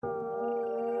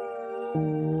Okay.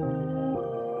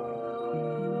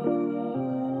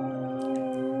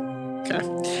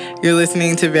 You're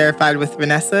listening to Verified with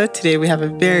Vanessa. Today we have a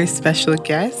very special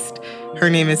guest. Her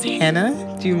name is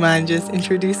Hana. Do you mind just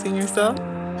introducing yourself?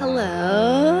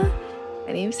 Hello.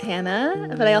 My name's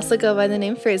Hana, but I also go by the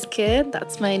name FrizzKid.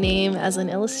 That's my name as an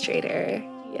illustrator.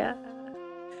 Yeah.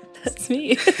 That's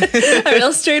me. I'm an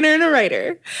illustrator and a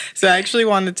writer. So I actually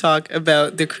want to talk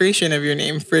about the creation of your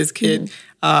name, FrizzKid.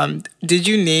 Did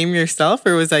you name yourself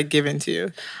or was that given to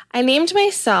you? I named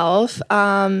myself.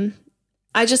 I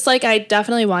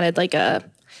definitely wanted not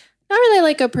really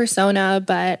like a persona,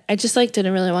 but I just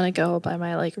didn't really want to go by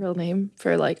my real name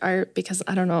for art because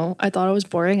I don't know. I thought it was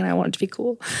boring and I wanted to be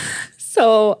cool.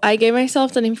 So I gave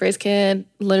myself the name FrizzKid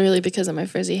literally because of my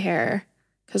frizzy hair.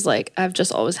 Because I've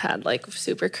just always had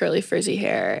super curly frizzy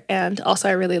hair, and also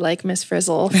I really like Miss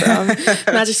Frizzle from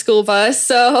Magic School Bus,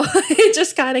 so it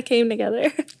just kind of came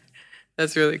together.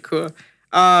 That's really cool.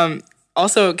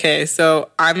 Also, okay, so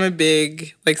I'm a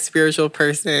big spiritual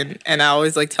person, and I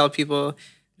always tell people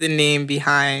the meaning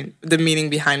behind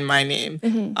my name.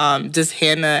 Mm-hmm. Does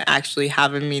Hana actually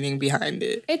have a meaning behind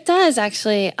it? It does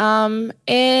actually. So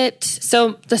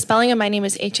the spelling of my name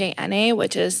is Hana,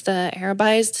 which is the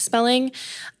Arabized spelling,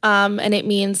 and it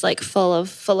means full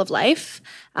of life.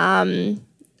 And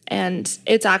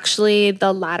it's actually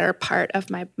the latter part of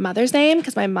my mother's name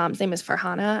because my mom's name is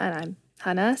Farhana and I'm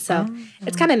Hana, so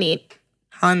it's kind of neat.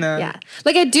 Hana. Yeah,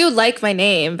 I do like my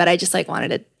name, but I just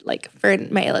wanted it. For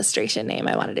my illustration name,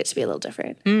 I wanted it to be a little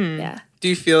different. Yeah. Do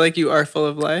you feel like you are full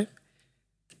of life?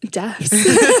 Yes.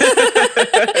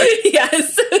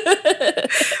 Yes.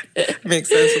 Makes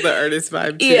sense with the artist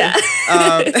vibe, too.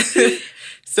 Yeah.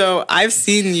 So I've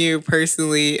seen you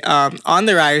personally on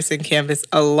the Ryerson campus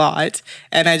a lot,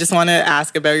 and I just want to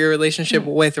ask about your relationship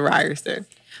with Ryerson.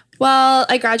 Well,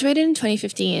 I graduated in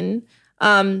 2015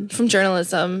 from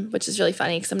journalism, which is really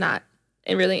funny because I'm not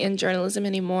really in journalism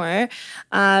anymore.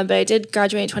 But I did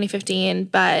graduate in 2015.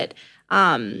 But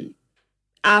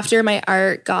after my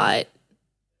art got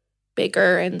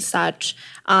bigger and such,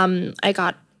 I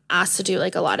got asked to do a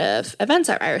lot of events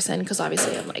at Ryerson because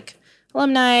obviously I'm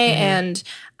alumni, and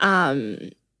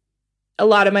a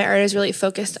lot of my art is really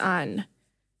focused on,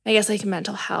 I guess,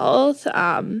 mental health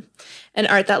and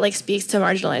art that speaks to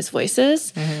marginalized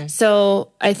voices. Mm-hmm.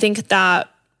 So I think that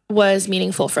was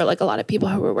meaningful for a lot of people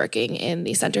who were working in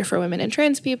the Center for Women and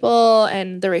Trans People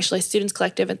and the Racialized Students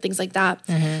Collective and things like that.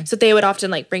 Mm-hmm. So they would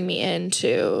often bring me in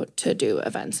to do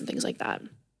events and things like that.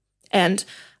 And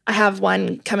I have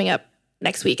one coming up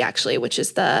next week actually, which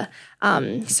is the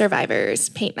Survivors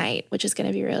Paint Night, which is going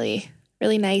to be really,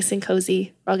 really nice and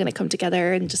cozy. We're all going to come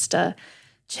together and just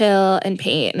chill and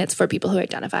paint. And it's for people who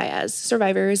identify as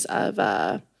survivors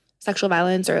of sexual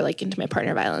violence or intimate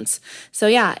partner violence. So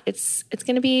yeah, it's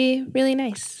going to be really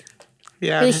nice.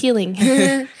 Yeah. Really healing.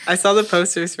 I saw the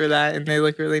posters for that and they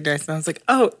look really nice. And I was like,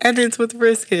 oh, and it's with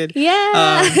FrizzKid.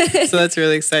 Yeah. So that's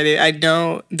really exciting. I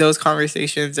know those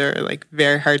conversations are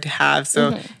very hard to have.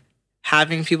 So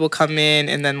having people come in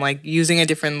and then using a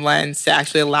different lens to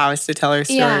actually allow us to tell our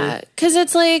story. Yeah, because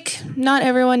it's not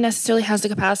everyone necessarily has the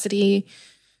capacity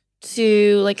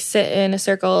to sit in a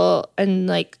circle and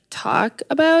talk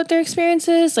about their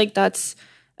experiences. That's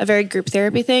a very group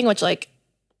therapy thing, which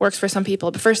works for some people.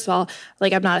 But first of all,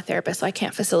 I'm not a therapist, so I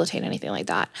can't facilitate anything like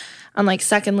that. And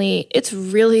secondly, it's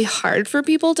really hard for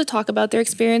people to talk about their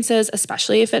experiences,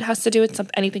 especially if it has to do with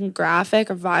anything graphic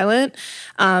or violent.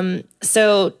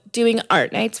 So doing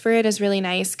art nights for it is really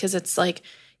nice because it's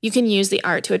you can use the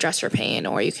art to address your pain,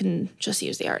 or you can just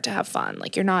use the art to have fun.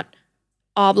 You're not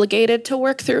obligated to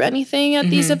work through anything at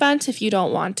these events if you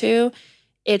don't want to.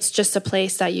 It's just a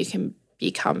place that you can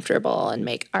be comfortable and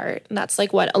make art. And that's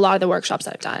what a lot of the workshops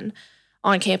I've done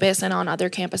on campus and on other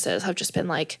campuses have just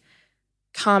been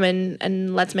come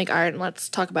and let's make art and let's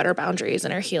talk about our boundaries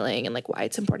and our healing and why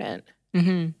it's important.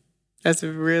 Mm-hmm. That's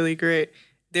really great.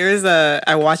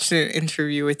 I watched an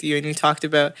interview with you and you talked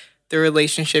about the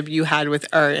relationship you had with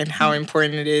art and how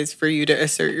important it is for you to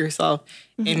assert yourself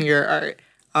in your art.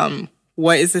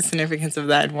 What is the significance of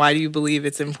that, and why do you believe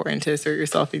it's important to assert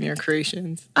yourself in your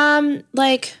creations? I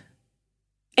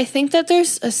think that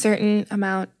there's a certain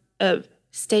amount of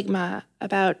stigma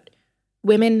about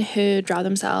women who draw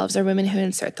themselves or women who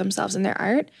insert themselves in their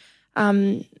art,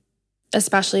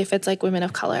 especially if it's women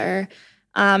of color.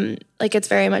 It's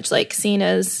very much seen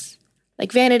as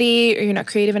vanity, or you're not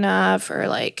creative enough, or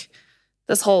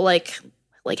this whole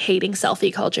hating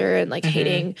selfie culture and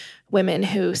hating women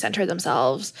who center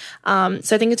themselves. So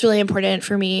I think it's really important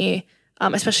for me,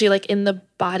 especially in the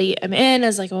body I'm in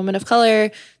as a woman of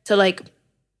color, to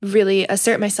really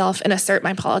assert myself and assert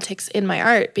my politics in my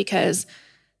art, because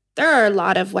there are a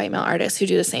lot of white male artists who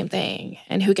do the same thing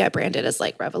and who get branded as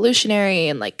like revolutionary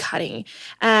and like cutting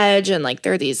edge, and like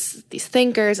they're these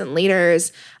thinkers and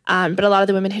leaders. But a lot of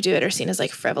the women who do it are seen as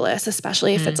like frivolous,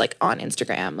 especially if it's like on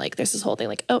Instagram. Like there's this whole thing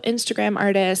like, oh, Instagram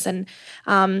artists, and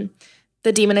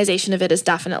the demonization of it is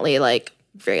definitely like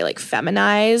very like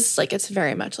feminized. Like it's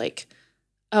very much like,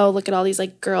 oh, look at all these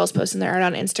like girls posting their art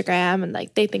on Instagram and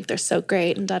like they think they're so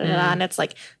great and da da da. And it's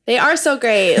like, they are so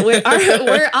great.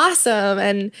 We're awesome.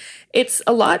 And it's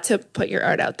a lot to put your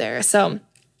art out there. So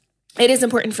it is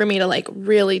important for me to like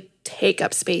really take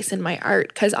up space in my art,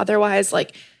 because otherwise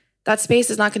like that space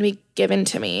is not going to be given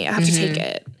to me. I have to take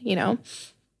it, you know?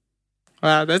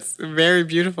 Wow, that's very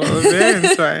beautiful. Very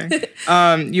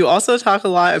inspiring. You also talk a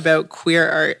lot about queer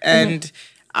art, and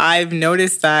I've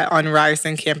noticed that on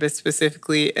Ryerson campus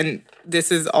specifically, and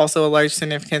this is also a large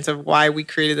significance of why we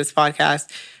created this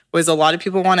podcast, was a lot of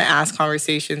people want to ask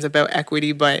conversations about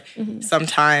equity, but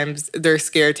sometimes they're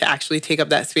scared to actually take up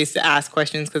that space to ask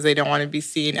questions because they don't want to be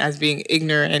seen as being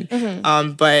ignorant.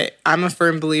 But I'm a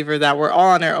firm believer that we're all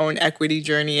on our own equity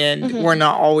journey, and we're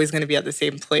not always going to be at the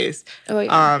same place.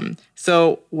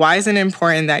 So why is it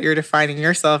important that you're defining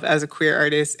yourself as a queer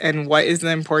artist, and what is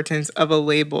the importance of a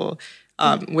label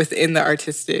within the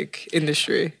artistic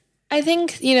industry? I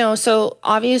think, you know, so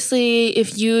obviously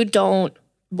if you don't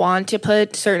want to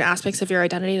put certain aspects of your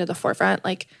identity to the forefront,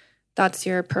 like that's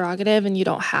your prerogative and you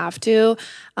don't have to.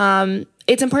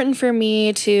 It's important for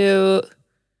me to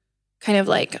kind of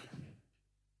like,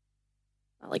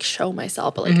 not like show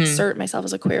myself, but like assert myself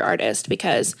as a queer artist,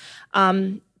 because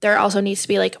there also needs to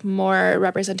be like more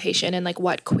representation in like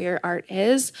what queer art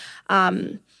is.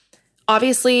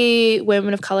 Obviously,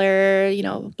 women of color, you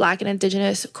know, Black and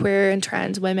Indigenous, queer and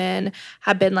trans women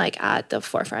have been like at the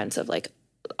forefront of like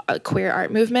a queer art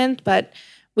movement, but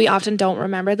we often don't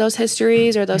remember those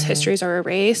histories, or those histories are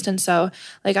erased. And so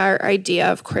like our idea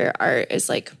of queer art is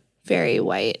like very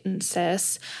white and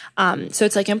cis. So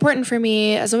it's like important for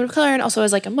me as a woman of color, and also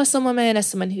as like a Muslim woman, as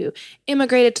someone who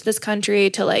immigrated to this country,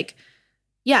 to like,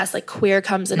 yes, like queer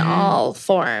comes in all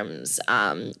forms.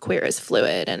 Queer is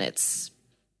fluid, and it's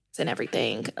in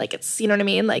everything. Like it's, you know what I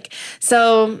mean? Like,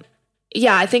 so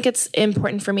yeah, I think it's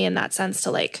important for me in that sense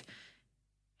to like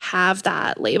have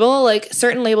that label. Like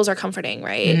certain labels are comforting,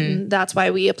 right? And that's why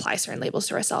we apply certain labels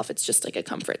to ourselves. It's just like a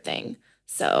comfort thing.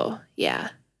 So yeah.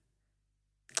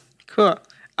 Cool.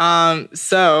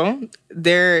 So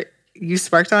there, you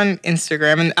sparked on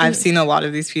Instagram, and I've seen a lot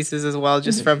of these pieces as well,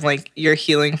 just from like your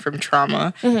healing from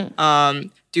trauma. Do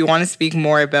you want to speak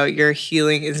more about your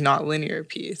healing is not linear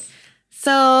piece?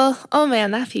 So, oh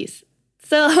man, that piece.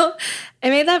 So I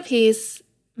made that piece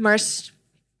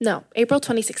April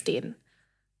 2016.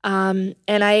 And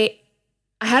I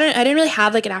didn't really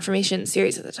have like an affirmation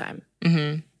series at the time.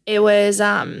 It was,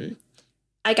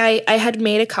 like I had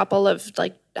made a couple of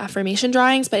like affirmation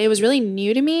drawings, but it was really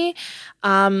new to me.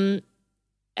 And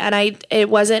it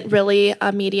wasn't really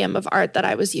a medium of art that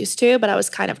I was used to, but I was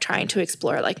kind of trying to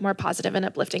explore like more positive and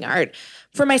uplifting art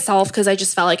for myself, because I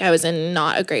just felt like I was in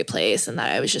not a great place, and that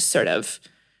I was just sort of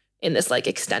in this like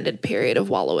extended period of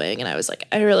wallowing. And I was like,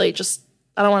 I want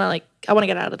to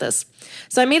get out of this.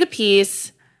 So I made the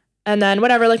piece, and then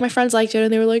whatever, like my friends liked it,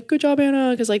 and they were like, good job,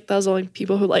 Hana. Cause like, that was the only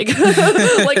people who like,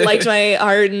 like liked my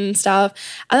art and stuff.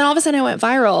 And then all of a sudden I went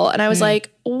viral, and I was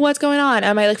like, what's going on?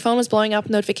 And my like phone was blowing up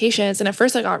with notifications. And at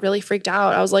first I got really freaked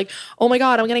out. I was like, oh my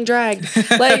God, I'm getting dragged.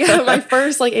 Like my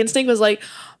first like instinct was like,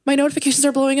 my notifications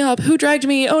are blowing up. Who dragged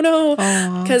me? Oh no.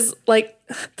 Cause like,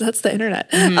 that's the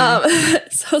internet.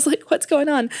 So I was like, what's going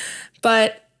on?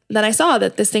 But then I saw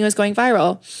that this thing was going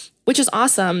viral, which is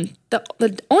awesome.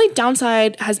 The only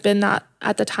downside has been that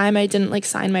at the time I didn't like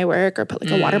sign my work or put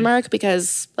like a watermark,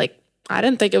 because like I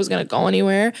didn't think it was going to go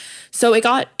anywhere. So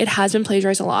it has been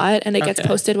plagiarized a lot, and it gets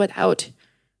posted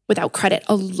without credit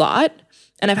a lot.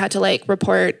 And I've had to like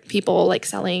report people like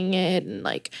selling it and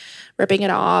like ripping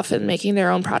it off and making their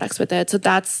own products with it. So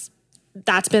that's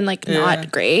been like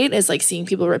not great, is like seeing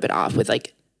people rip it off with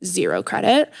like zero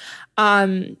credit.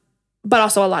 But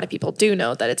also a lot of people do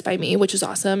know that it's by me, which is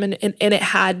awesome. And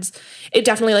it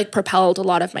definitely like propelled a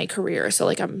lot of my career. So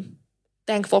like I'm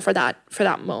thankful for that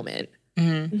moment.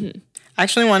 I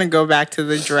actually want to go back to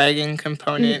the dragging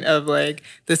component of like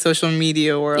the social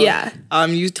media world. Yeah.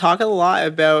 You talk a lot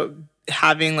about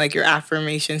having like your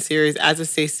affirmation series as a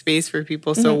safe space for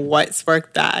people. So what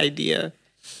sparked that idea?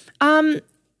 The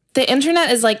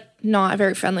internet is like not a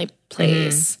very friendly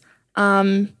place.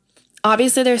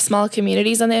 Obviously there's small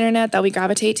communities on the internet that we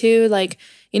gravitate to. Like,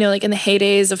 you know, like in the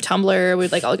heydays of Tumblr,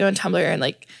 we'd like all go on Tumblr and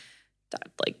like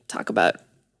talk about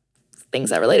things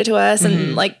that related to us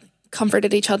and like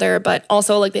comforted each other. But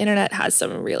also like the internet has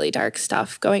some really dark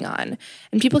stuff going on,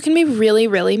 and people can be really,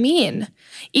 really mean,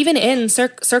 even in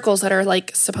circles that are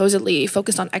like supposedly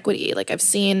focused on equity. Like I've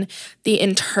seen the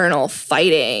internal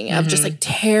fighting of just like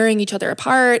tearing each other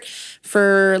apart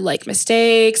for like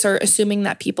mistakes or assuming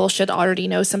that people should already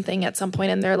know something at some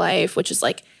point in their life, which is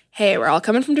like, hey, we're all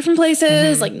coming from different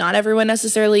places. Like not everyone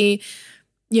necessarily,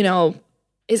 you know,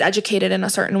 is educated in a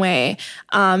certain way.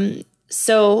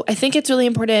 So I think it's really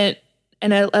important,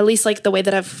 and at least like the way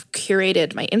that I've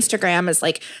curated my Instagram is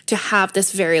like to have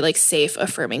this very like safe,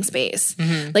 affirming space.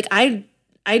 Like I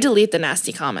delete the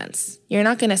nasty comments. You're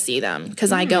not going to see them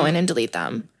because I go in and delete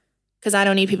them because I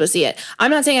don't need people to see it.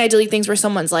 I'm not saying I delete things where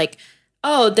someone's like,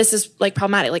 oh, this is like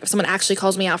problematic. Like if someone actually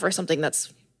calls me out for something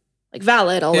that's like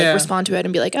valid, I'll like respond to it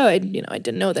and be like, oh, I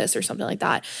didn't know this or something like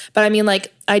that. But I mean,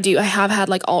 like I have had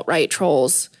like alt-right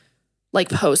trolls like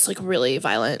post like really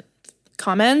violent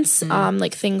comments,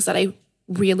 like things that I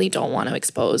really don't want to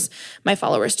expose my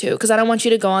followers to, because I don't want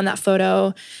you to go on that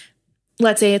photo.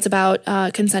 Let's say it's about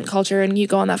consent culture, and you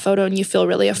go on that photo and you feel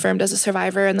really affirmed as a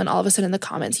survivor, and then all of a sudden in the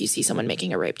comments you see someone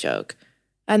making a rape joke,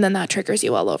 and then that triggers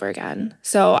you all over again.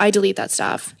 So I delete that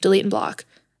stuff, delete and block.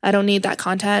 I don't need that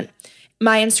content.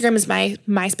 My Instagram is my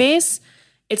MySpace.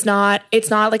 It's not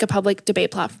like a public debate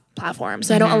platform.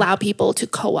 So I don't allow people to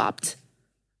co-opt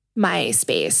my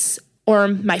space or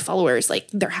my followers, like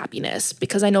their happiness,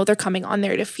 because I know they're coming on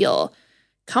there to feel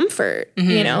comfort,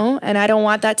 you know, and I don't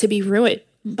want that to be ruined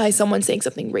by someone saying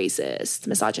something racist,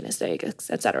 misogynistic,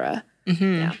 etc.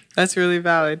 Yeah. That's really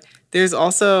valid. There's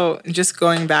also, just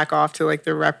going back off to like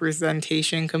the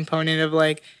representation component of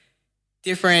like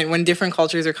when different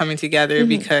cultures are coming together,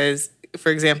 because for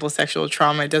example, sexual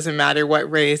trauma, it doesn't matter what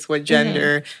race, what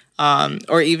gender,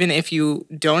 or even if you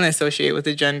don't associate with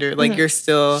a gender, like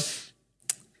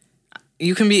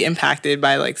you can be impacted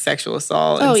by like sexual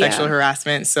assault and sexual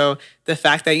harassment. So the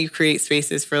fact that you create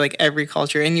spaces for like every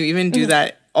culture, and you even do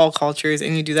that all cultures,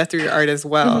 and you do that through your art as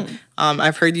well.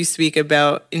 I've heard you speak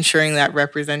about ensuring that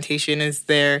representation is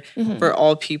there for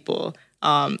all people.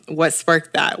 What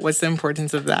sparked that? What's the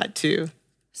importance of that too?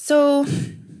 So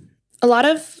a lot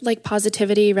of like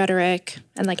positivity rhetoric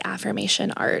and like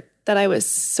affirmation art that I was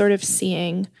sort of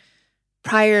seeing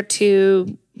prior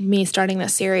to me starting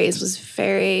this series was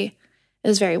very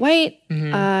white.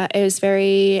 It was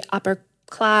very upper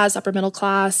middle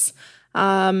class.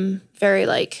 Very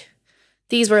like,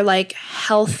 these were like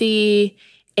healthy,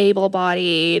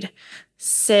 able-bodied,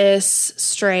 cis,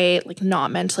 straight, like not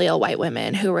mentally ill white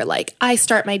women who were like, I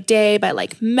start my day by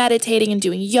like meditating and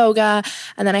doing yoga,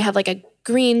 and then I have like a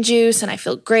green juice and I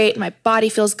feel great and my body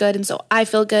feels good and so I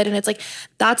feel good. And it's like,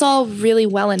 that's all really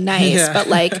well and nice, but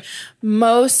like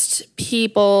most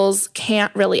people's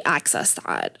can't really access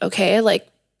that, okay? Like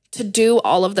to do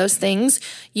all of those things,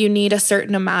 you need a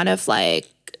certain amount of like,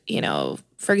 you know,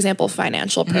 for example,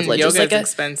 financial privilege. Yoga like is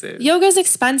expensive. Yoga's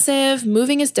expensive.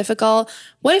 Moving is difficult.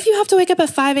 What if you have to wake up at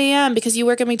 5 a.m. because you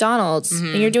work at McDonald's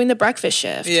and you're doing the breakfast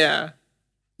shift? Yeah.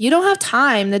 You don't have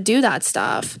time to do that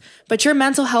stuff, but your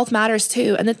mental health matters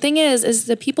too. And the thing is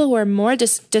the people who are more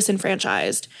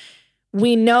disenfranchised,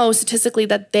 we know statistically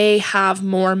that they have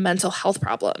more mental health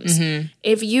problems.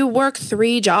 If you work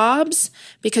 3 jobs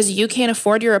because you can't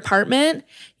afford your apartment,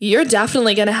 you're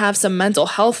definitely going to have some mental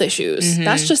health issues.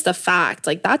 That's just a fact.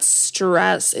 Like that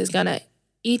stress is going to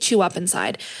eat you up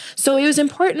inside. So it was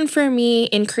important for me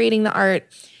in creating the art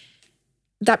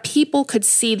that people could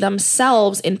see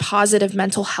themselves in positive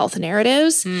mental health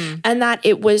narratives, and that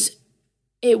it was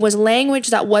language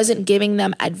that wasn't giving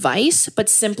them advice, but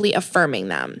simply affirming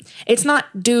them. It's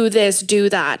not do this, do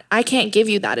that. I can't give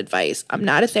you that advice. I'm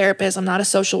not a therapist. I'm not a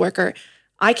social worker.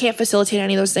 I can't facilitate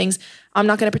any of those things. I'm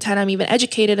not going to pretend I'm even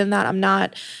educated in that.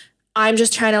 I'm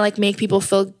just trying to like make people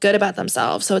feel good about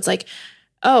themselves. So it's like,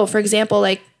 oh, for example,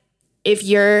 like if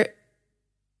you're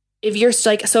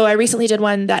like, so I recently did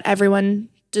one that everyone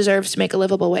deserves to make a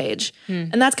livable wage.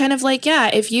 And that's kind of like, yeah,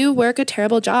 if you work a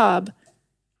terrible job,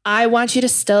 I want you to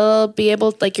still be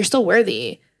able, like, you're still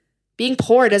worthy. Being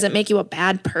poor doesn't make you a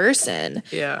bad person.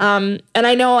 Yeah. And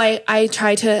I know I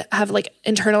try to have like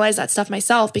internalized that stuff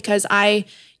myself, because I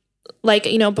like,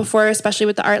 you know, before, especially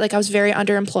with the art, like I was very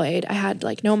underemployed. I had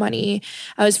like no money.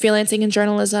 I was freelancing in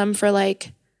journalism for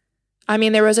like, I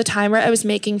mean, there was a time where I was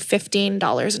making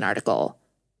 $15 an article.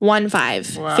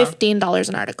 15, wow. $15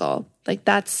 an article. Like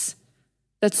that's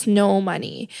no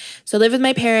money. So I lived with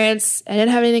my parents. I didn't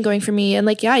have anything going for me. And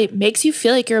like, yeah, it makes you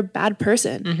feel like you're a bad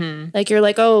person. Like you're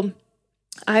like, oh,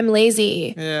 I'm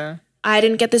lazy. Yeah. I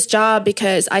didn't get this job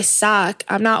because I suck.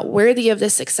 I'm not worthy of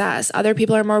this success. Other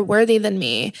people are more worthy than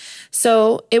me.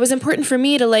 So it was important for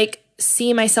me to like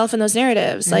see myself in those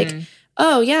narratives. Like,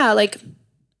 oh yeah, like,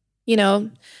 you know,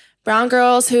 brown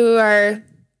girls who are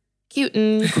cute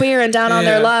and queer and down on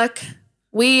their luck,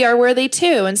 we are worthy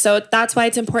too. And so that's why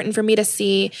it's important for me to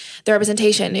see the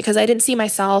representation, because I didn't see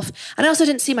myself, and I also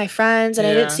didn't see my friends, and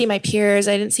I didn't see my peers.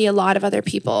 I didn't see a lot of other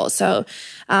people. So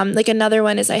like another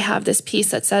one is I have this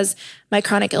piece that says, my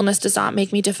chronic illness does not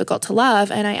make me difficult to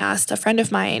love. And I asked a friend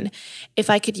of mine if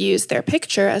I could use their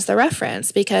picture as the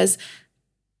reference, because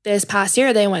this past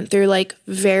year they went through like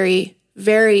very,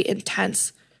 very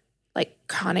intense like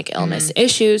chronic illness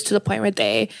issues, to the point where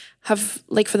they have,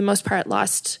 like, for the most part,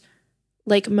 lost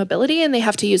like mobility, and they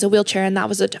have to use a wheelchair. And that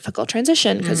was a difficult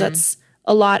transition, because that's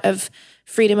a lot of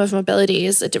freedom of mobility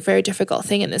is a very difficult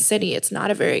thing in this city. It's not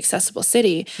a very accessible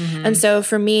city. And so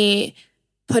for me,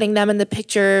 putting them in the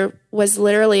picture was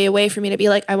literally a way for me to be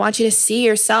like, I want you to see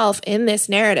yourself in this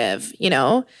narrative, you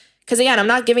know? Because again, I'm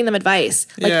not giving them advice.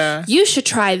 Like, you should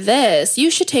try this. You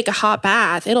should take a hot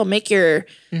bath. It'll make your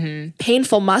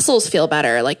painful muscles feel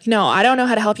better. Like, no, I don't know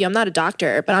how to help you. I'm not a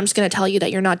doctor, but I'm just going to tell you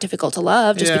that you're not difficult to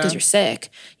love just because you're sick,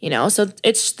 you know? So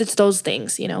it's those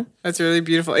things, you know? That's really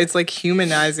beautiful. It's like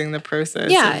humanizing the process.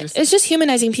 Yeah, it's just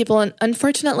humanizing people. And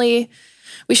unfortunately,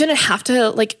 we shouldn't have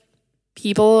to, like,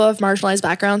 people of marginalized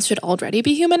backgrounds should already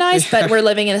be humanized, but we're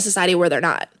living in a society where they're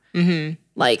not.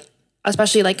 Like,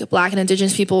 especially like Black and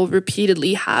Indigenous people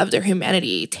repeatedly have their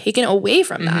humanity taken away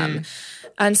from them.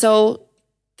 And so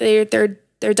there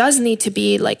does need to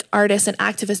be like artists and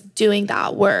activists doing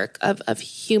that work of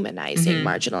humanizing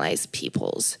marginalized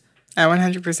peoples. I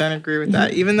 100% agree with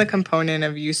that. Even the component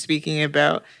of you speaking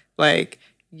about like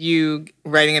you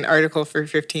writing an article for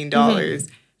 $15.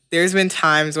 There's been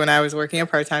times when I was working a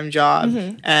part-time job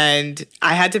and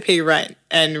I had to pay rent,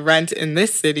 and rent in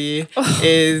this city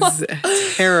is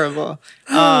terrible.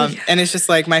 And it's just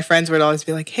like my friends would always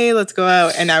be like, hey, let's go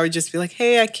out. And I would just be like,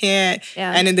 hey, I can't.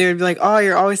 And then they would be like, oh,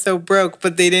 you're always so broke.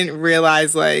 But they didn't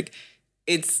realize like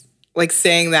it's like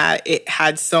saying that it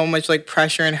had so much like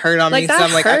pressure and hurt on me. That so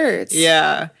I'm like, hurts.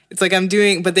 it's like I'm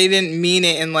doing, but they didn't mean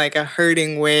it in like a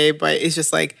hurting way. But it's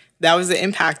just like, that was the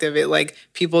impact of it. Like,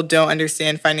 people don't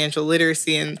understand financial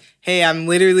literacy, and hey, I'm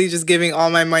literally just giving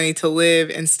all my money to live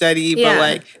and study. But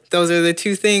like, those are the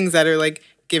two things that are like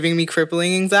giving me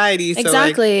crippling anxiety.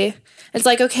 Exactly. So, like, it's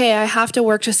like, okay, I have to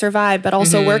work to survive, but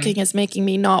also working is making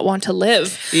me not want to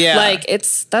live. Like,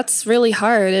 that's really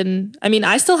hard. And I mean,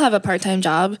 I still have a part-time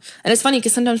job, and it's funny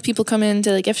because sometimes people come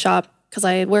into the gift shop, because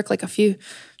I work like a few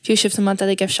shifts a month at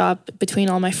the gift shop between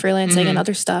all my freelancing and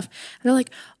other stuff. And they're like,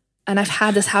 and I've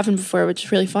had this happen before, which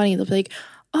is really funny. They'll be like,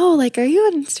 oh, like, are you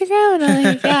on Instagram? And I'm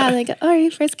like, yeah. And like, oh, are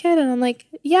you FrizzKid? And I'm like,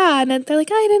 yeah. And then they're like,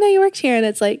 oh, I didn't know you worked here. And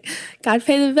it's like, God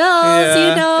pay the bills,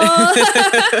 you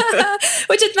know?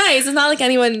 Which is nice. It's not like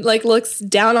anyone like looks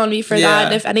down on me for that.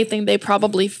 And if anything, they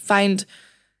probably find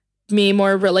me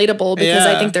more relatable, because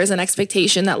I think there's an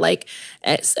expectation that like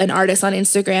as an artist on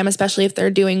Instagram, especially if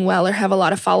they're doing well or have a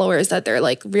lot of followers, that they're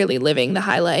like really living the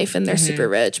high life and they're super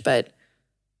rich. But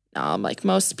like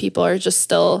most people are just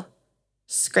still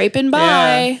scraping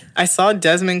by. I saw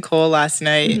Desmond Cole last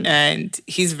night, and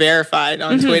he's verified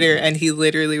on Twitter, and he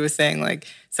literally was saying like,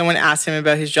 someone asked him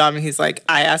about his job, and he's like,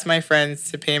 I asked my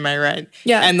friends to pay my rent.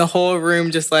 And the whole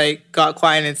room just like got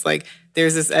quiet, and it's like,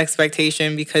 there's this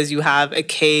expectation because you have a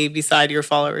K beside your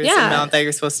followers amount that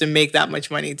you're supposed to make that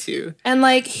much money too. And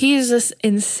like, he's this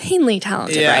insanely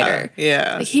talented writer.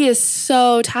 Like, he is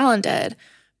so talented,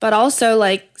 but also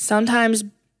like sometimes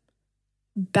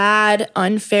bad,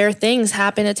 unfair things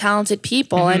happen to talented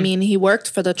people. I mean, he worked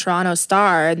for the Toronto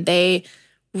Star, and they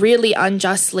really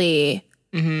unjustly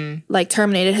like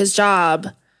terminated his job.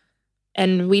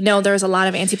 And we know there's a lot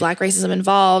of anti-Black racism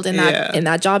involved in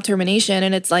that job termination.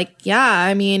 And it's like,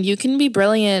 I mean, you can be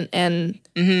brilliant and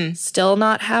still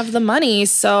not have the money.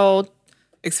 So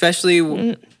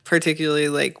especially particularly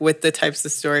like with the types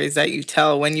of stories that you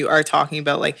tell when you are talking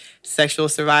about like sexual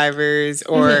survivors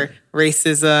or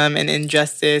racism and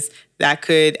injustice, that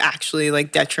could actually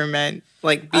like be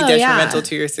detrimental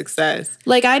to your success.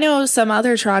 Like, I know some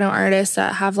other Toronto artists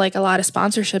that have like a lot of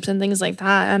sponsorships and things like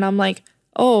that, and I'm like,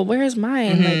 oh, where's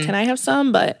mine? Like, can I have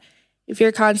some? But if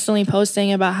you're constantly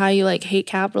posting about how you like hate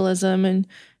capitalism and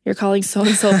you're calling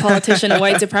so-and-so a politician a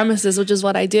white supremacist, which is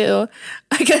what I do,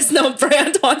 I guess no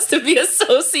brand wants to be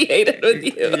associated with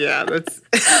you. Yeah, that's...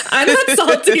 I'm not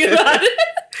salty about it.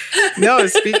 No,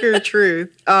 speak your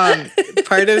truth.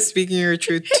 Part of speaking your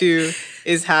truth, too,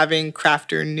 is having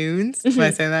crafter noons. Am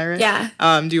I saying that right?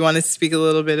 Yeah. Do you want to speak a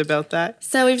little bit about that?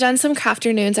 So we've done some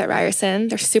crafter noons at Ryerson.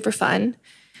 They're super fun.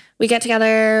 We get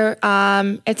together.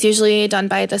 It's usually done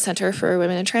by the Center for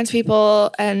Women and Trans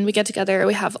People, and we get together.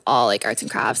 We have all like arts and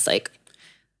crafts, like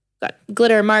got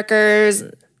glitter markers,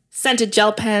 scented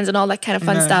gel pens, and all that kind of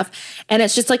fun stuff. And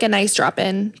it's just like a nice drop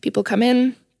in. People come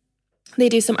in, they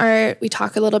do some art, we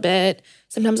talk a little bit.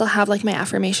 Sometimes I'll have like my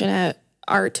affirmation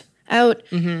art out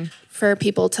for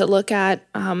people to look at.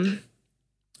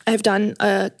 I've done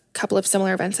a couple of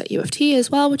similar events at U of T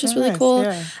as well, which is really cool.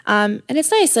 Yeah. And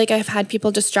it's nice. Like I've had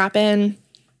people just drop in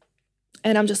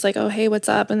and I'm just like, oh, hey, what's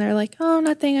up? And they're like, oh,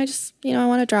 nothing. I just, I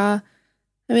want to draw.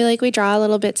 And we draw a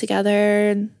little bit together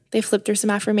and they flip through some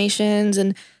affirmations.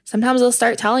 And sometimes they'll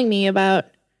start telling me about,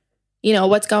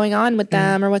 what's going on with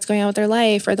them or what's going on with their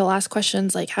life. Or they'll ask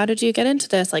questions like, how did you get into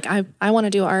this? Like, I want to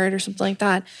do art or something like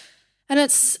that. And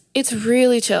it's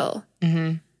really chill.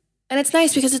 And it's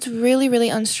nice because it's really, really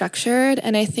unstructured.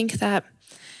 And I think that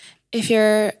if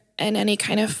you're in any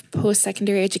kind of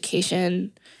post-secondary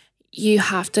education, you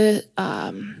have to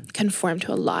conform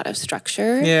to a lot of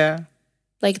structure. Yeah.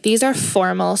 Like these are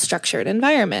formal, structured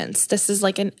environments. This is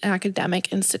like an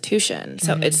academic institution.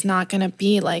 So it's not going to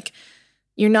be like,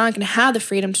 you're not going to have the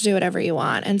freedom to do whatever you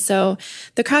want. And so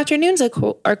the craft afternoons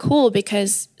are cool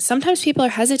because sometimes people are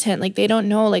hesitant. Like they don't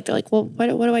know, like they're like, well, what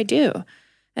do I do?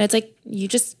 And it's like, you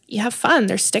have fun.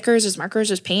 There's stickers, there's markers,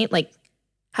 there's paint, like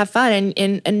have fun.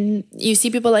 And you see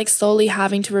people like slowly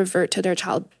having to revert to their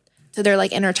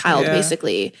like inner child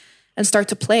basically and start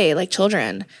to play like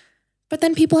children. But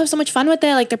then people have so much fun with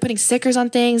it. Like they're putting stickers on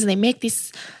things and they make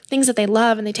these things that they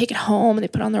love and they take it home and they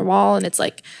put it on their wall. And it's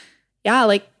like, yeah,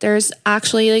 like there's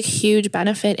actually like huge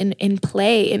benefit in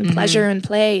play, in pleasure and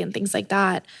play and things like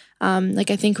that.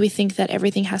 Like I think we think that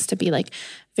everything has to be like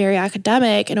very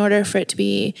academic in order for it to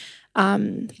be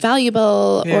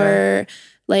valuable or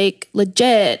like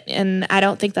legit. And I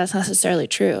don't think that's necessarily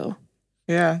true.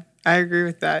 Yeah, I agree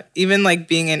with that. Even like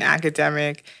being in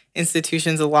academic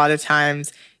institutions, a lot of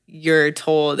times you're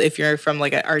told, if you're from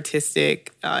like an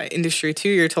artistic industry too,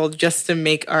 you're told just to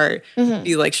make art,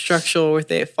 be like structural with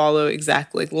it, follow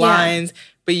exact like lines,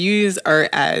 but you use art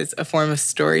as a form of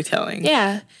storytelling.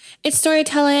 Yeah. It's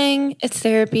storytelling, it's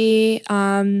therapy,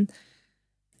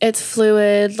 it's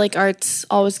fluid, like art's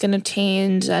always going to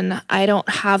change, and I don't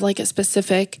have like a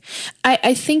specific...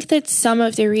 I think that some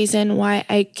of the reason why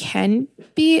I can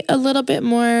be a little bit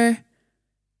more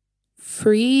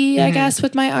free, I guess,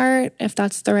 with my art, if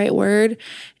that's the right word,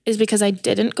 is because I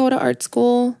didn't go to art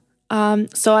school.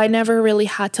 So I never really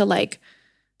had to like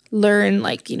learn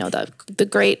like, the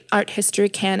great art history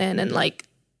canon and like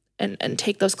and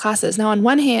take those classes. Now, on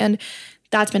one hand,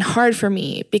 that's been hard for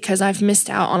me because I've missed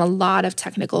out on a lot of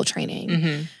technical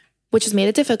training, which has made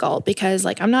it difficult because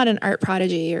like I'm not an art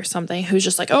prodigy or something who's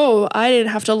just like, oh, I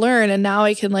didn't have to learn and now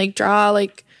I can like draw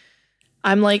like,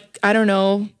 I'm like, I don't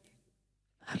know.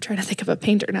 I'm trying to think of a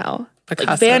painter now. Picasso.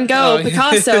 Like Van Gogh,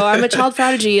 Picasso. I'm a child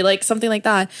prodigy, like something like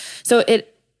that. So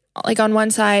it, like on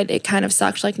one side, it kind of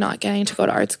sucked like not getting to go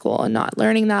to art school and not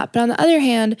learning that. But on the other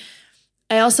hand,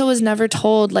 I also was never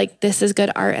told like this is good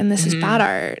art and this is bad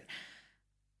art.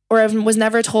 Or I was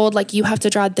never told like you have to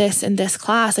draw this in this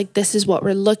class. Like this is what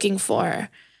we're looking for.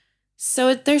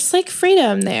 So there's like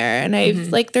freedom there. And I've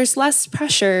like there's less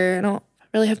pressure. I don't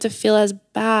really have to feel as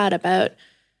bad about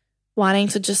wanting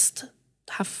to just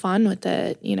have fun with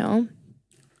it,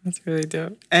 That's really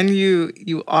dope. And you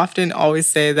often always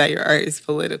say that your art is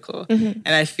political. And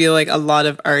I feel like a lot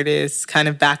of artists kind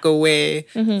of back away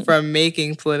from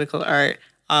making political art.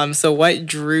 So what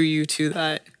drew you to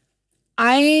that?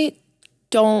 I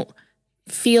don't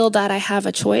feel that I have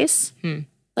a choice.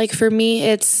 Like for me,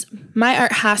 it's my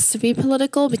art has to be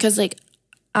political because like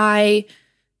I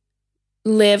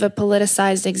live a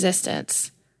politicized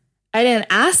existence. I didn't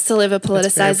ask to live a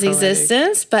politicized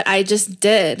existence, but I just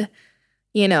did.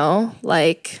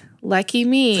 Like lucky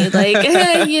me, like,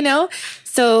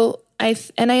 so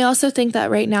I also think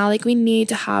that right now, like we need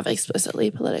to have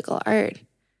explicitly political art.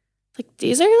 Like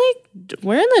these are like,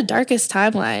 we're in the darkest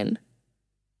timeline.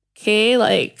 Okay.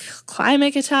 Like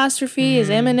climate catastrophe is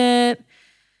imminent.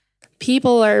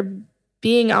 People are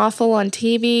being awful on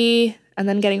TV and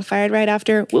then getting fired right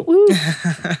after. Woo woo.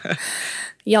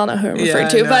 Y'all know who I'm referring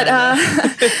to.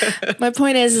 But my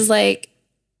point is like,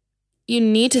 you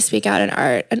need to speak out in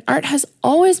art. And art has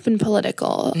always been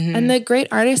political. And the great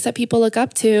artists that people look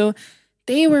up to,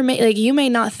 they were like, you may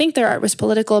not think their art was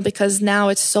political because now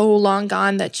it's so long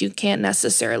gone that you can't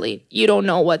necessarily, you don't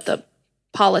know what the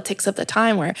politics of the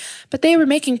time were. But they were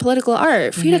making political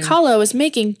art. Frida Kahlo was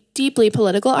making deeply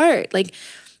political art. Like,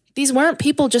 these weren't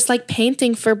people just like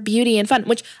painting for beauty and fun,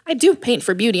 which I do paint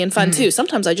for beauty and fun too.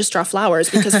 Sometimes I just draw flowers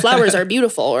because flowers are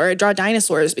beautiful, or I draw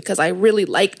dinosaurs because I really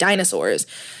like dinosaurs.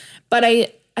 But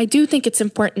I do think it's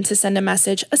important to send a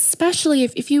message, especially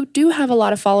if you do have a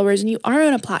lot of followers and you are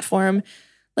on a platform,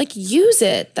 like use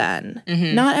it then.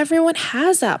 Not everyone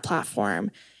has that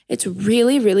platform. It's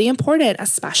really, really important,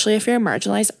 especially if you're a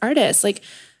marginalized artist. Like,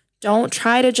 don't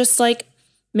try to just like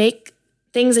make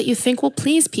things that you think will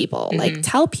please people. Like,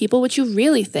 tell people what you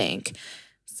really think.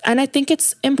 And I think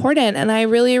it's important. And I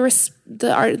really,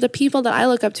 the people that I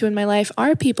look up to in my life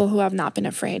are people who have not been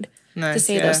afraid to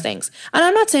say those things. And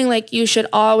I'm not saying like you should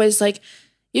always like,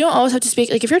 you don't always have to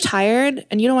speak. Like, if you're tired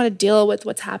and you don't want to deal with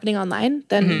what's happening online,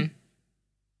 then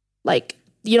like,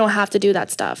 you don't have to do that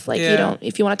stuff. Like, you don't,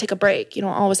 if you want to take a break, you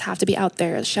don't always have to be out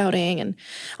there shouting and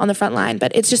on the front line.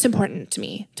 But it's just important to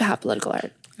me to have political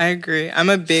art. I agree. I'm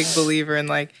a big believer in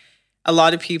like a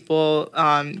lot of people,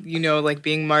 you know, like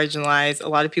being marginalized. A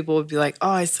lot of people would be like,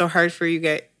 oh, it's so hard for you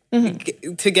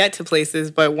to get to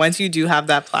places. But once you do have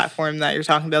that platform that you're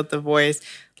talking about, The Voice,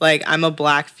 like I'm a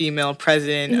Black female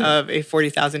president of a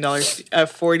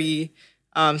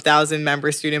 $40,000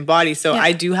 member student body. So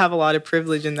I do have a lot of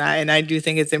privilege in that. And I do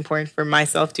think it's important for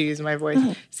myself to use my voice.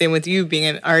 Same with you being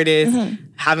an artist,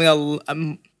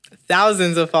 having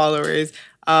thousands of followers.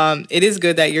 It is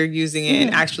good that you're using it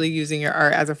and actually using your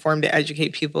art as a form to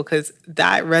educate people, because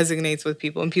that resonates with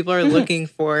people and people are looking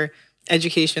for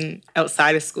education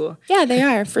outside of school. Yeah, they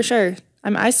are, for sure.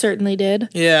 I certainly did.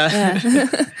 Yeah.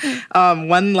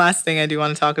 One last thing I do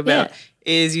want to talk about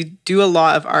is you do a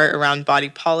lot of art around body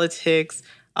politics.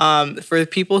 For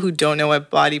people who don't know what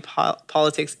body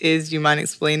politics is, do you mind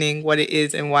explaining what it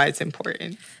is and why it's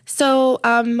important? So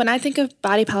when I think of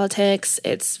body politics,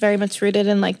 it's very much rooted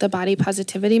in like the body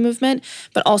positivity movement,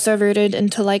 but also rooted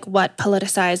into like what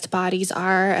politicized bodies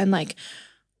are and like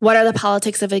what are the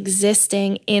politics of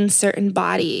existing in certain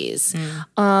bodies,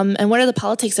 and what are the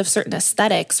politics of certain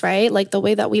aesthetics, right? Like the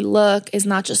way that we look is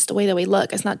not just the way that we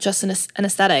look. It's not just an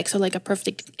aesthetic. So like a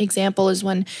perfect example is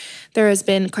when there has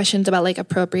been questions about like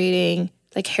appropriating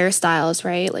like hairstyles,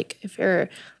 right? Like if you're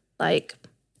like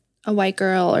a white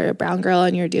girl or a brown girl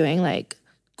and you're doing like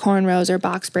cornrows or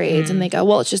box braids and they go,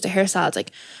 well, it's just a hairstyle. It's like,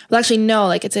 well, actually, no,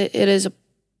 like the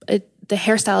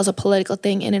hairstyle is a political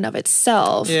thing in and of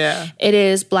itself. Yeah. It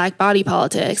is Black body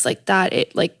politics like that.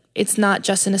 It's not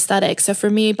just an aesthetic. So for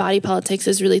me, body politics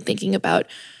is really thinking about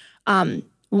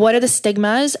what are the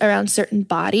stigmas around certain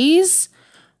bodies?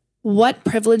 What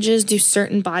privileges do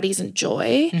certain bodies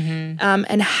enjoy?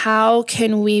 And how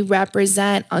can we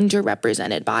represent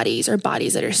underrepresented bodies or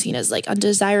bodies that are seen as like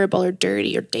undesirable or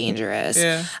dirty or dangerous?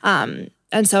 Yeah.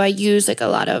 And so I use like a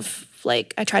lot of I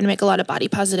try to make a lot of body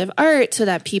positive art so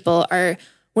that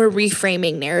we're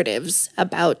reframing narratives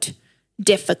about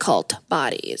difficult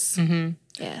bodies.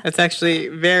 Yeah. That's actually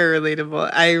very relatable.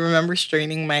 I remember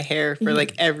straightening my hair for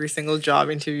like every single job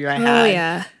interview I had. Oh,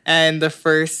 yeah. And the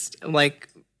first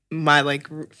my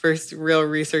first real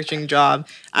researching job,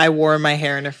 I wore my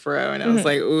hair in a fro and I was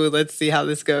like, ooh, let's see how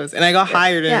this goes. And I got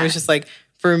hired and it was just like,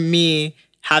 for me,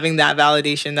 having that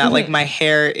validation that like my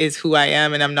hair is who I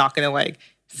am and I'm not going to like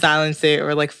silence it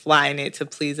or like flatten it to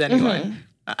please anyone.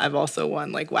 I've also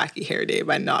won like wacky hair day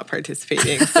by not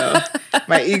participating. So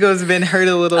my ego's been hurt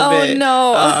a little bit. Oh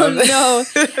no.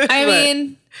 I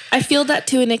mean, I feel that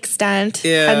to an extent.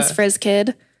 Yeah. Hence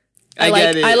FrizzKid.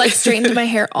 I straightened my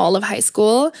hair all of high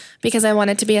school because I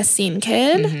wanted to be a scene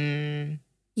kid.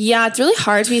 Yeah, it's really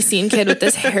hard to be a scene kid with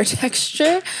this hair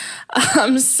texture.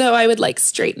 So I would like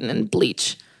straighten and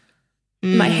bleach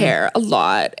my hair a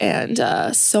lot and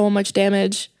so much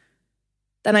damage.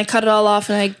 Then I cut it all off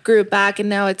and I grew it back and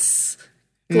now it's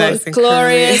nice and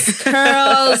glorious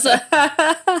curls.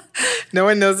 No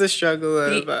one knows the struggle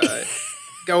of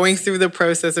going through the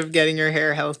process of getting your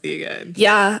hair healthy again.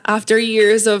 Yeah, after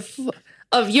years of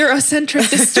Eurocentric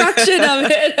destruction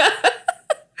of it.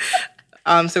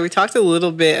 So we talked a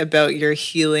little bit about your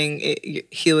healing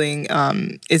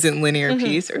isn't linear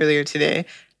piece earlier today.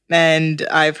 And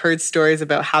I've heard stories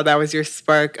about how that was your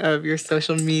spark of your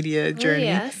social media journey.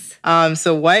 Yes.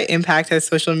 So what impact has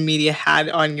social media had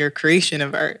on your creation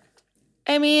of art?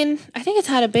 I mean, I think it's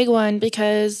had a big one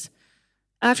because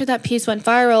after that piece went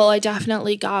viral, I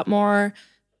definitely got more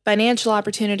financial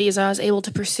opportunities and I was able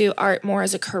to pursue art more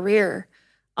as a career.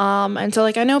 And so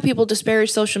like, I know people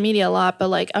disparage social media a lot, but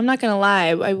like, I'm not going to lie,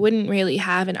 I wouldn't really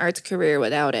have an arts career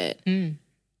without it.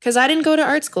 Because I didn't go to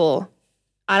art school.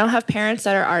 I don't have parents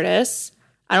that are artists.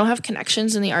 I don't have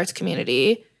connections in the arts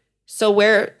community. So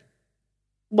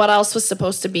what else was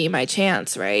supposed to be my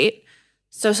chance, right?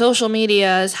 So social media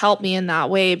has helped me in that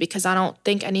way because I don't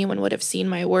think anyone would have seen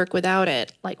my work without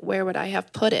it. Like, where would I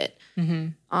have put it?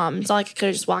 It's not like I could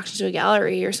have just walked into a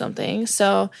gallery or something.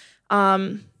 So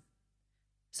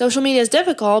social media is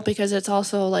difficult because it's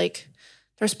also like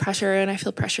there's pressure and I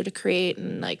feel pressure to create.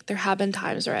 And like there have been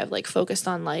times where I've like focused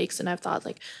on likes and I've thought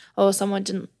like, oh,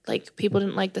 people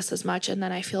didn't like this as much. And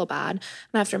then I feel bad. And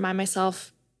I have to remind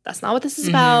myself that's not what this is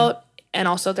about. And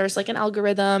also there's like an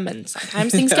algorithm and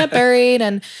sometimes things get buried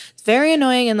and it's very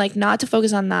annoying and like not to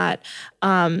focus on that.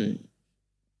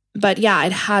 But yeah,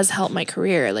 it has helped my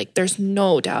career. Like there's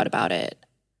no doubt about it.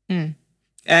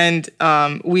 And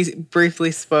we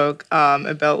briefly spoke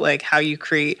about like how you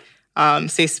create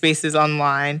safe spaces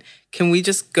online. Can we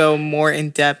just go more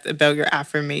in depth about your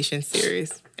affirmation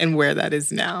series and where that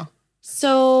is now?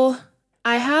 So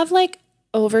I have like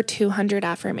over 200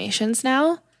 affirmations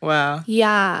now. Wow.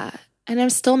 Yeah. And I'm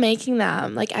still making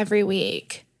them like every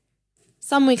week.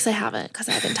 Some weeks I haven't because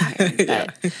I've been tired.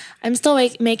 But I'm still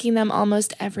making them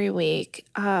almost every week.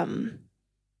 And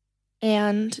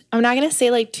I'm not going to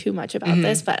say like too much about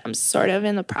this, but I'm sort of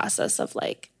in the process of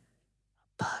like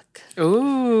a book.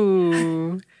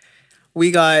 Ooh.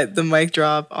 We got the mic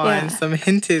drop on some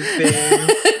hinted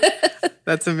things.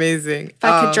 That's amazing. If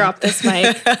I could drop this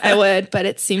mic, I would, but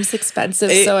it seems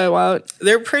expensive, so I won't.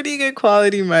 They're pretty good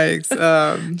quality mics.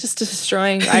 Just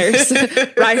destroying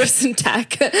Ryerson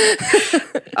tech.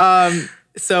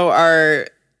 So our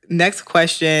next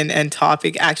question and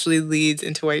topic actually leads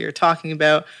into what you're talking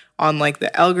about on like the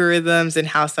algorithms and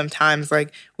how sometimes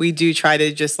like we do try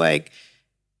to just like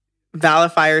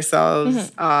validate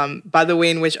ourselves by the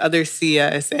way in which others see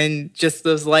us and just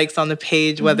those likes on the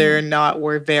page, whether or not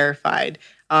we're verified.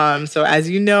 So as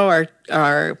you know, our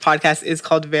podcast is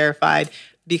called Verified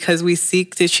because we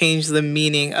seek to change the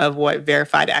meaning of what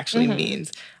verified actually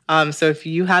means. So if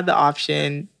you had the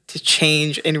option to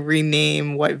change and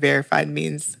rename what verified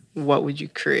means, what would you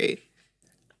create?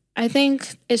 I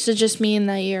think it should just mean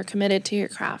that you're committed to your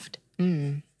craft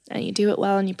and you do it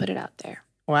well and you put it out there.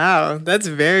 Wow, that's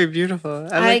very beautiful.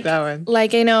 I like that one.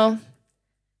 Like, I know,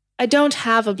 I don't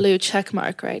have a blue check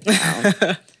mark right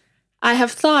now. I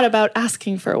have thought about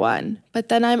asking for one, but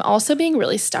then I'm also being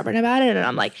really stubborn about it and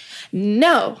I'm like,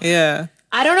 no. Yeah.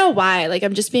 I don't know why. Like,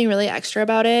 I'm just being really extra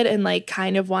about it and like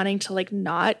kind of wanting to like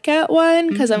not get one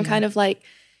because I'm kind of like,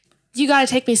 you got to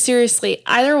take me seriously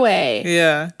either way.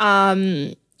 Yeah.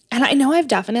 And I know I've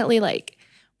definitely like,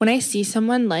 when I see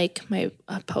someone like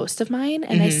a post of mine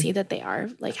and I see that they are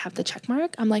like have the check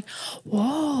mark, I'm like,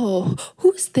 whoa,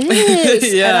 who's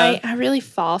this? And I really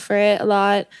fall for it a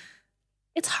lot.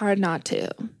 It's hard not to.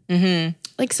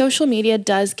 Like social media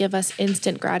does give us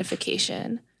instant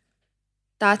gratification.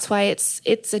 That's why it's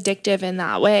addictive in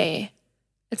that way.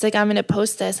 It's like I'm going to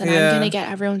post this and I'm going to get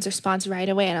everyone's response right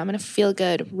away and I'm going to feel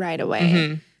good right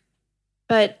away.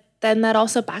 But then that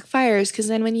also backfires because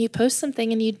then when you post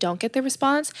something and you don't get the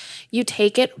response, you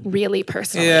take it really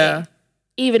personally,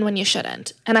 even when you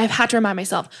shouldn't. And I've had to remind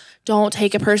myself, don't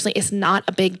take it personally. It's not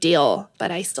a big deal,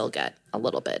 but I still get a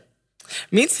little bit.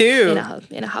 Me too.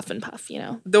 In a huff and puff, you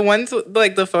know. The ones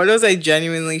like the photos I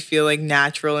genuinely feel like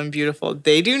natural and beautiful.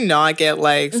 They do not get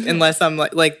likes unless I'm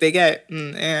like they get.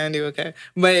 I do okay,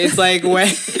 but it's like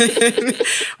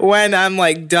when I'm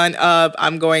like done up,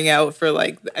 I'm going out for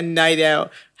like a night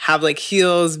out, have like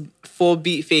heels, full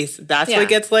beat face. That's what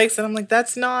gets likes, and I'm like,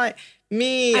 that's not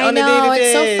me. I know,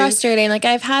 it's so frustrating. Like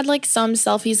I've had like some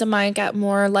selfies of mine get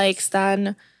more likes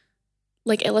than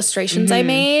like illustrations I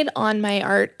made on my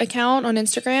art account on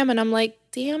Instagram. And I'm like,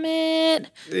 damn it.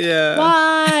 Yeah.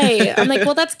 Why? I'm like,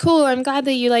 well, that's cool. I'm glad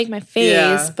that you like my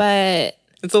face, but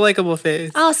it's a likable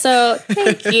face. Also,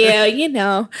 thank you, you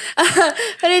know.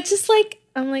 But it's just like,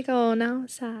 I'm like, oh, now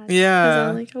it's sad. Yeah.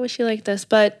 I'm like, I wish you liked this.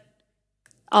 But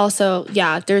also,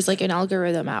 there's like an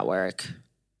algorithm at work.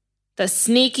 The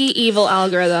sneaky, evil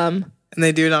algorithm. And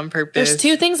they do it on purpose. There's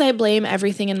two things I blame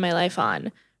everything in my life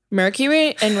on.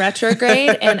 Mercury in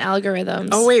retrograde and algorithms.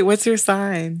 Oh, wait, what's your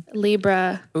sign?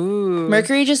 Libra. Ooh.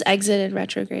 Mercury just exited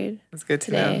retrograde. That's good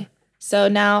to today. know. So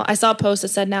now I saw a post that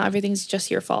said now everything's just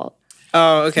your fault.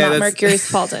 Oh, okay. It's not Mercury's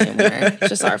fault anymore. It's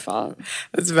just our fault.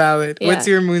 That's valid. Yeah. What's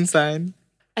your moon sign?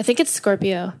 I think it's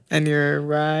Scorpio. And your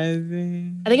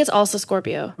rising? I think it's also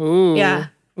Scorpio. Ooh. Yeah.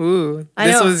 Ooh.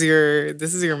 This is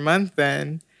your month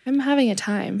then. I'm having a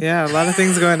time. Yeah, a lot of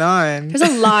things going on. There's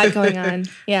a lot going on.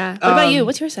 Yeah. What about you?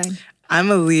 What's your sign? I'm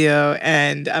a Leo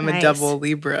and I'm a double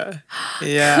Libra.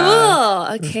 Yeah.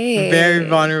 Cool. Okay. Very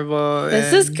vulnerable.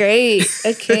 This is great.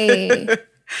 Okay.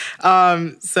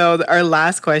 So our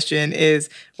last question is,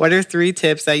 what are 3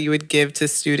 tips that you would give to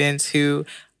students who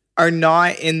are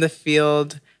not in the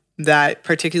field that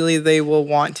particularly they will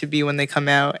want to be when they come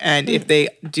out? And if they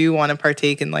do want to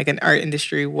partake in like an art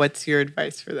industry, what's your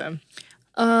advice for them?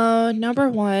 Number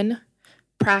 1,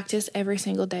 practice every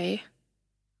single day.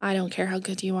 I don't care how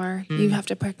good you are. You have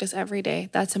to practice every day.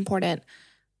 That's important.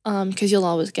 because you'll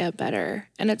always get better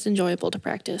and it's enjoyable to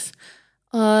practice.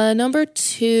 Number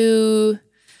 2,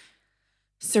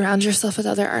 surround yourself with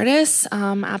other artists.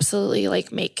 Absolutely,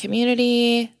 like, make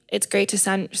community. It's great to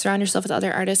surround yourself with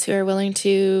other artists who are willing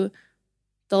to,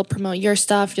 they'll promote your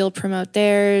stuff, you'll promote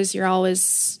theirs. You're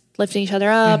always lifting each other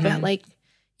up. And, like,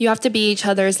 you have to be each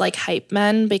other's, like, hype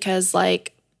men because,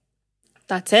 like,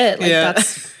 that's it. Like,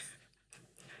 that's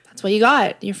what you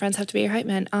got. Your friends have to be your hype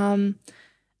men.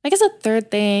 I guess a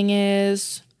third thing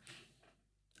is,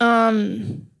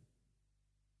 don't,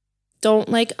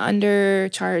 like,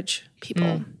 undercharge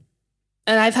people.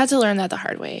 And I've had to learn that the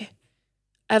hard way.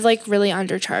 I've, like, really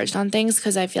undercharged on things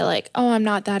because I feel like, oh, I'm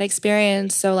not that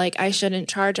experienced, so, like, I shouldn't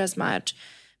charge as much.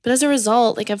 But as a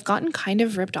result, like, I've gotten kind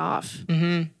of ripped off.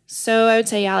 So I would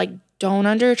say, yeah, like, don't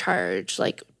undercharge.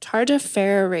 Like, charge a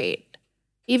fair rate.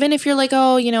 Even if you're like,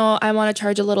 oh, you know, I want to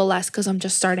charge a little less because I'm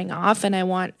just starting off and I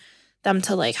want them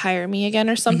to, like, hire me again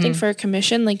or something for a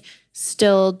commission, like,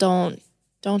 still don't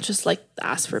just, like,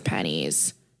 ask for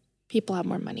pennies. People have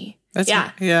more money.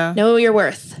 Know your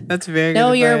worth. That's very good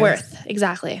Know your advice. worth.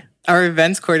 Exactly. Our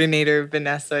events coordinator,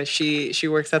 Vanessa, she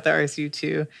works at the RSU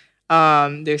too.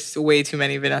 There's way too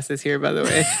many Vanessas here, by the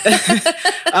way.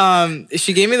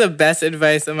 She gave me the best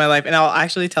advice of my life, and I'll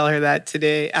actually tell her that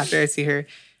today after I see her.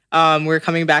 We're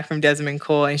coming back from Desmond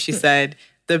Cole, and she said,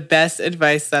 the best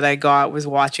advice that I got was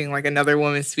watching, like, another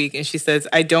woman speak, and she says,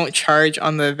 I don't charge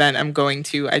on the event I'm going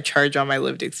to, I charge on my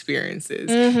lived experiences.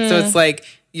 So it's like,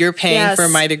 you're paying for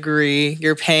my degree.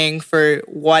 You're paying for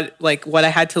what I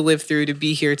had to live through to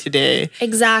be here today.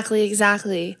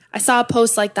 Exactly. I saw a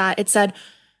post like that. It said,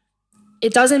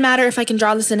 it doesn't matter if I can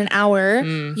draw this in an hour.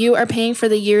 You are paying for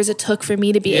the years it took for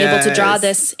me to be able to draw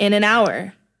this in an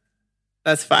hour.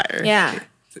 That's fire. Yeah.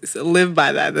 So live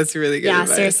by that. That's really good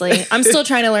advice. Seriously. I'm still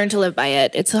trying to learn to live by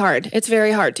it. It's hard. It's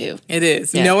very hard too. It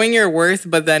is. Yeah. Knowing your worth,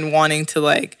 but then wanting to,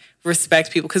 like,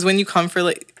 respect people. Because when you come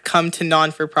to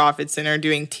non-for-profits and are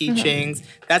doing teachings,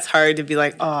 that's hard to be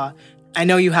like, oh, I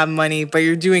know you have money, but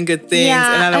you're doing good things.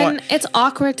 Yeah, and it's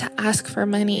awkward to ask for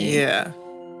money. Yeah.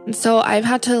 And so I've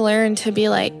had to learn to be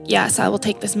like, yes, I will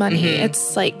take this money.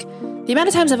 It's like, the amount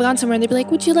of times I've gone somewhere and they'd be like,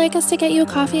 would you like us to get you a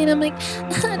coffee? And I'm like,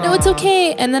 no, it's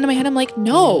okay. And then in my head, I'm like,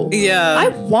 no. Yeah. I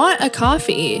want a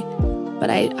coffee.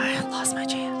 But I lost my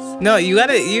chance. No, you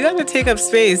gotta take up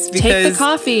space because take the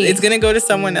coffee. It's gonna go to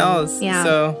someone else. Yeah.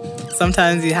 So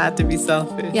sometimes you have to be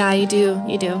selfish. Yeah, you do.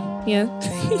 Yeah.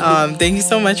 Thank you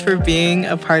so much for being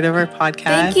a part of our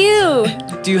podcast. Thank you.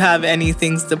 Do you have any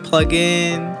things to plug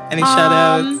in? Any shout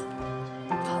outs?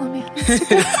 Follow me on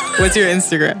Instagram. What's your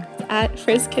Instagram? At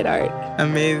FrizzKid Art.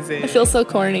 Amazing. I feel so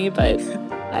corny, but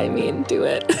I mean, do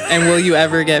it. And will you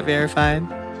ever get verified?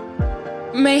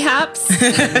 Mayhaps.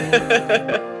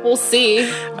 We'll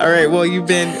see. All right. Well, you've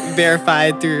been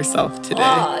verified through yourself today.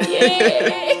 Aw,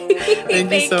 yay.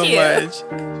 Thank you so much.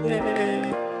 Yay.